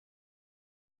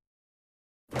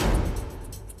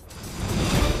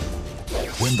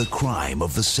When the crime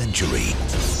of the century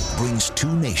brings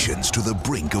two nations to the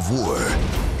brink of war,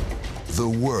 the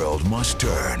world must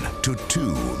turn to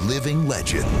two living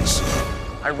legends.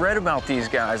 I read about these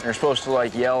guys. They're supposed to,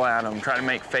 like, yell at them, try to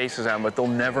make faces at them, but they'll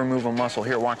never move a muscle.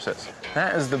 Here, watch this.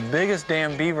 That is the biggest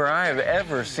damn beaver I have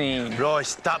ever seen. Roy,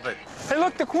 stop it. Hey,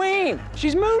 look, the queen!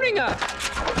 She's mooning us!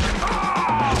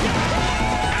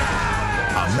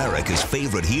 America's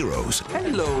favorite heroes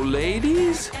Hello,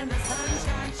 ladies.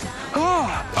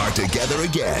 are together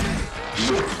again.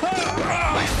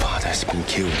 My father's been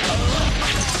killed.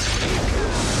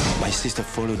 My sister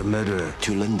followed the murderer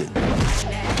to London.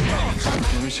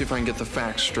 Let me see if I can get the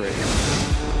facts straight.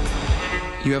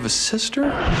 You have a sister?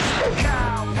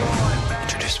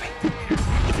 Introduce me.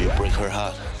 If you break her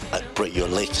heart, I'd break your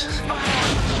legs.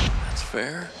 That's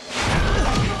fair.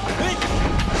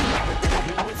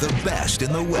 The best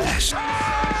in the West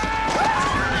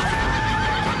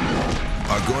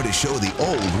are going to show the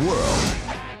old world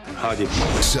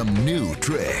some new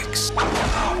tricks.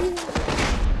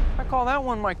 I call that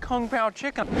one my Kung Pao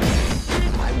chicken.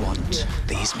 I want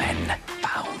these men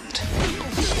bound.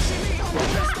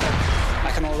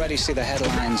 I can already see the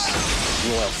headlines.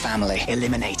 Royal family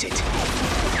eliminated.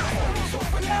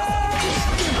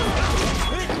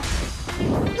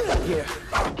 Here.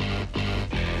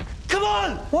 Come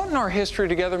on! What in our history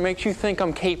together makes you think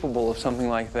I'm capable of something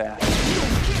like that?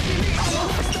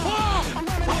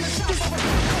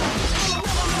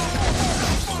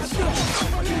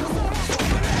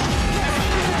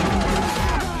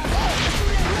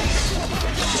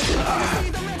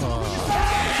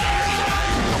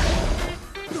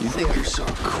 You think you're so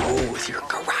cool with your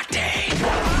karate?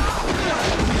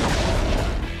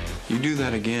 You do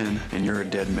that again, and you're a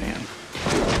dead man.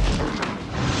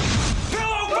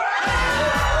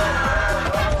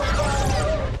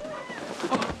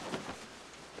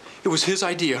 It was his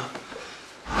idea.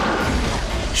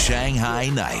 Shanghai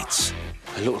Knights.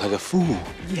 I look like a fool.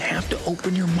 You have to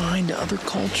open your mind to other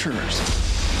cultures.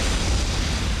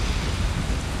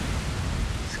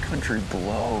 This country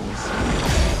blows.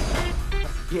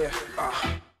 Yeah.